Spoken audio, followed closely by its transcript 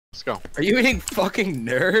Let's go. Are you eating fucking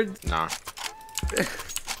nerd? Nah.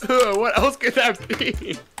 What else could that be?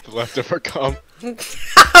 The leftover cum.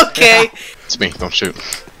 Okay. It's me, don't shoot.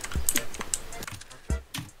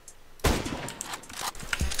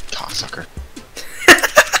 Cocksucker.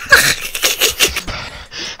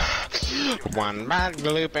 One bad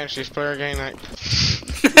loop and she's player game night.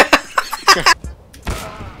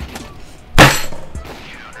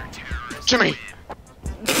 Jimmy!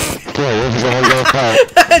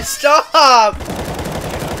 Stop!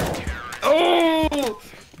 Oh!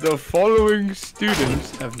 The following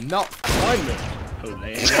students have not finally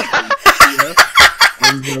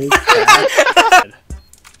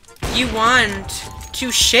You want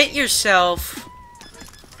to shit yourself.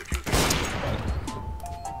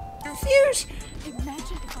 Refuse!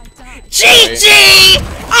 Imagine if I died. GG!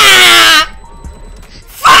 Ah!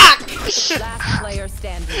 Fuck! Last player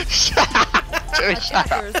standing. Jimmy,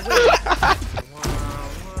 shut up. Attackers win.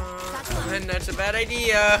 And that's a bad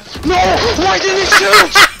idea. No! Why didn't you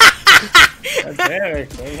shoot?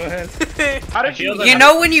 How did You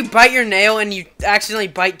know when you bite your nail and you accidentally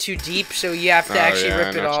bite too deep, so you have to actually yeah, rip I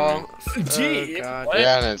it know what you all? mean. Gee, Oh, God. what?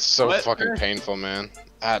 Yeah, and it's so What? fucking painful, man.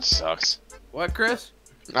 That sucks. What, Chris?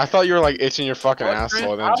 I thought you were like itching your fucking What,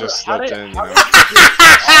 asshole and Chris? then just How slipped did- in, you how know?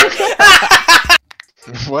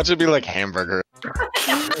 What should be like hamburger? What?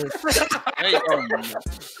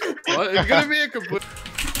 It's gonna be a complete.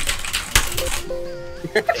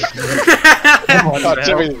 Oh,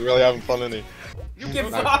 Jimmy's really having fun, isn't he? You get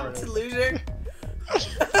fucked, loser.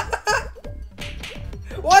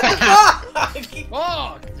 What the fuck?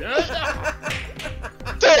 Oh, dude!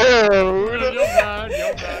 Dude! You're bad,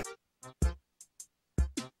 you're bad.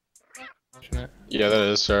 Yeah, that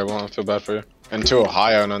is terrible. I feel bad for you. And to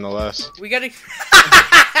Ohio, nonetheless. We gotta.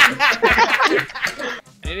 I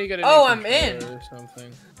need to get a Oh, new I'm in. controller or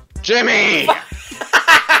something. Jimmy!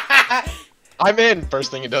 I'm in!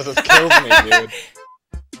 First thing he does is kills me, dude.